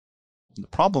The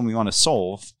problem we want to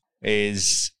solve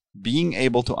is being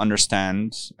able to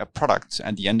understand a product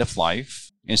at the end of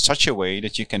life in such a way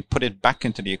that you can put it back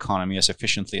into the economy as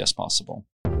efficiently as possible.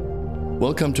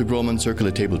 Welcome to Grolman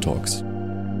Circular Table Talks.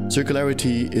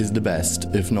 Circularity is the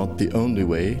best, if not the only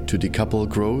way, to decouple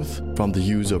growth from the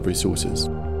use of resources.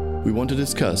 We want to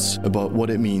discuss about what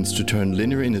it means to turn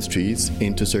linear industries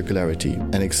into circularity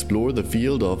and explore the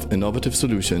field of innovative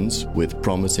solutions with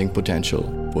promising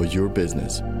potential for your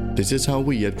business. This is how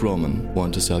we at Grolman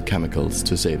want to sell chemicals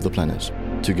to save the planet,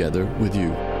 together with you.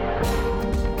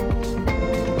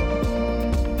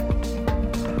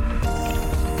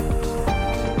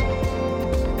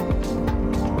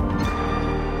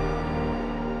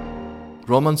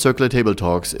 Grolman Circular Table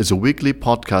Talks is a weekly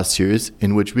podcast series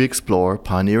in which we explore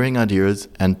pioneering ideas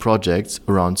and projects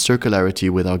around circularity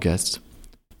with our guests.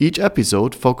 Each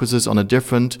episode focuses on a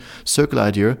different circular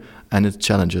idea and its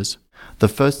challenges. The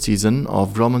first season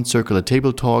of Grolman Circular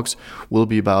Table Talks will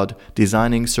be about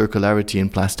designing circularity in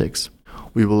plastics.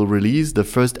 We will release the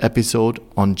first episode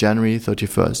on January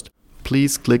 31st.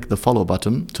 Please click the follow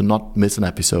button to not miss an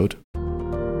episode.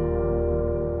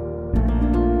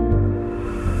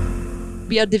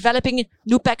 We are developing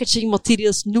new packaging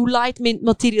materials, new lightweight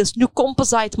materials, new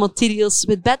composite materials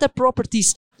with better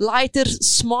properties, lighter,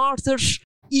 smarter,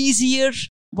 easier,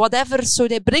 whatever. So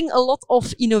they bring a lot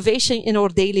of innovation in our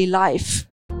daily life.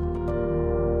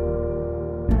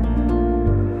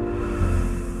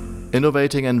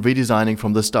 Innovating and redesigning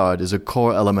from the start is a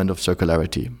core element of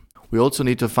circularity. We also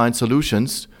need to find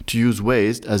solutions to use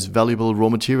waste as valuable raw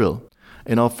material.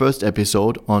 In our first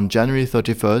episode on January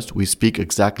 31st, we speak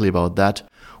exactly about that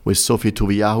with Sophie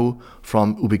Tuviyahu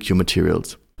from UBQ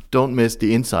Materials. Don't miss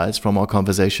the insights from our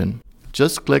conversation.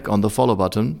 Just click on the follow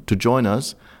button to join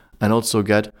us and also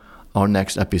get our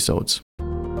next episodes.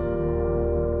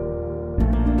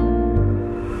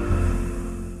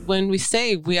 When we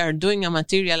say we are doing a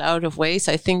material out of waste,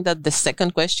 I think that the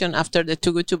second question after the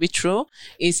too good to be true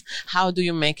is how do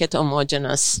you make it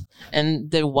homogeneous?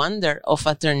 And the wonder of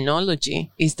a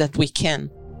technology is that we can.